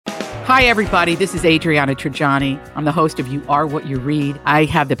Hi, everybody. This is Adriana Trajani. I'm the host of You Are What You Read. I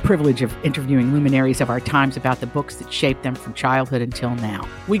have the privilege of interviewing luminaries of our times about the books that shaped them from childhood until now.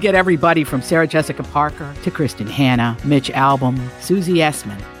 We get everybody from Sarah Jessica Parker to Kristen Hanna, Mitch Albom, Susie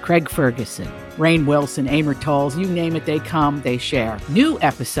Essman, Craig Ferguson, Rainn Wilson, Amor Tolls, you name it, they come, they share. New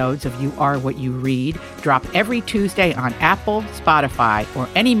episodes of You Are What You Read drop every Tuesday on Apple, Spotify, or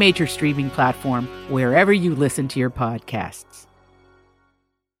any major streaming platform wherever you listen to your podcasts.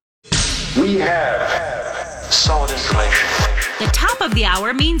 We have solid information. The top of the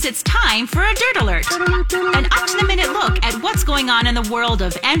hour means it's time for a Dirt Alert. An up-to-the-minute look at what's going on in the world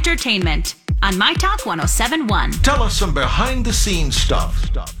of entertainment on My Talk 107.1. Tell us some behind-the-scenes stuff.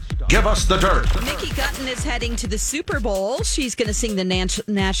 Give us the dirt. Mickey Gunton is heading to the Super Bowl. She's going to sing the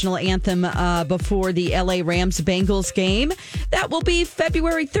national anthem before the LA Rams-Bengals game. That will be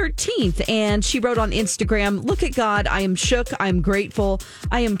February 13th. And she wrote on Instagram, "Look at God. I am shook. I am grateful.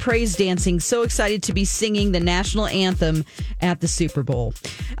 I am praise dancing. So excited to be singing the national anthem at the Super Bowl."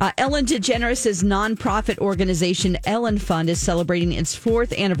 Ellen DeGeneres' nonprofit organization Ellen Fund is celebrating its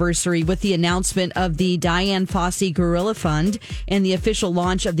 4th anniversary with the announcement of the Dian Fossey Gorilla Fund and the official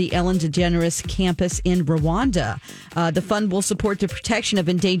launch of the Ellen DeGeneres campus in Rwanda. The fund will support the protection of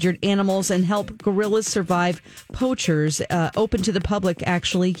endangered animals and help gorillas survive poachers, open to the public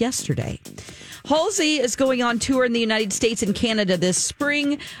actually yesterday. Halsey is going on tour in the United States and Canada this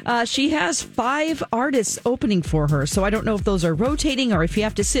spring. She has 5 artists opening for her, so I don't know if those are rotating or if you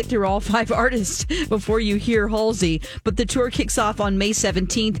have to sit through all 5 artists before you hear Halsey. But the tour kicks off on May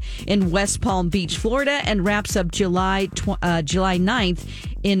 17th in West Palm Beach, Florida, and wraps up July 9th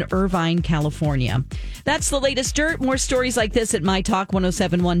in Irvine, California. That's the latest dirt. More stories like this at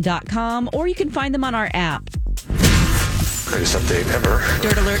mytalk1071.com, or you can find them on our app. Greatest update ever.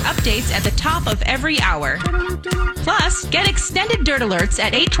 Dirt Alert updates at the top of every hour. Plus, get extended Dirt Alerts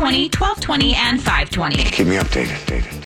at 8:20, 12:20, and 5:20. Keep me updated.